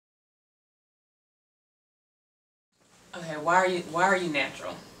Okay, why are you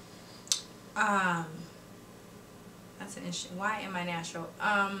natural? Um, that's an interesting. Why am I natural?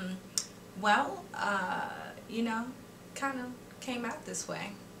 Well, you know, kind of came out this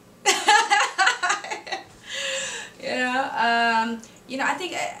way. I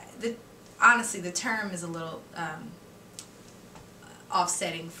think the honestly the term is a little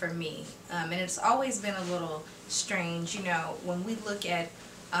offsetting for me, and it's always been a little strange. When we look at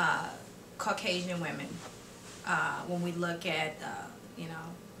uh, Caucasian women, when we look at you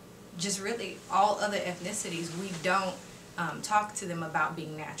know just really all other ethnicities, we don't talk to them about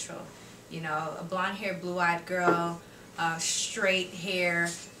being natural. A blonde haired, blue eyed girl, straight hair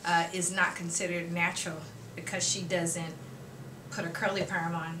is not considered natural because she doesn't put a curly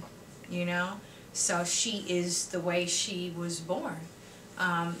perm on, you know? So she is the way she was born.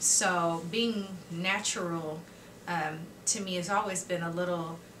 So being natural to me has always been a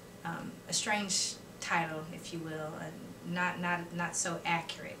little a strange title, if you will, and not so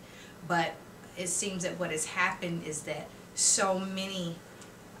accurate. But it seems that what has happened is that so many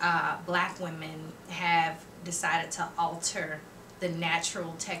black women have decided to alter the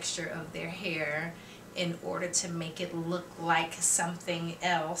natural texture of their hair in order to make it look like something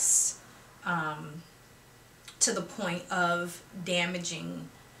else, to the point of damaging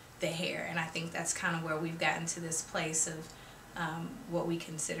the hair. And I think that's kind of where we've gotten to this place of what we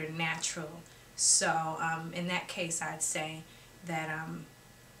consider natural. So in that case, I'd say that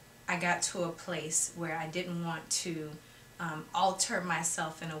I got to a place where I didn't want to alter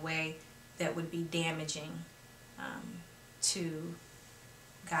myself in a way that would be damaging to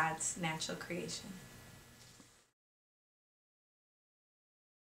God's natural creation.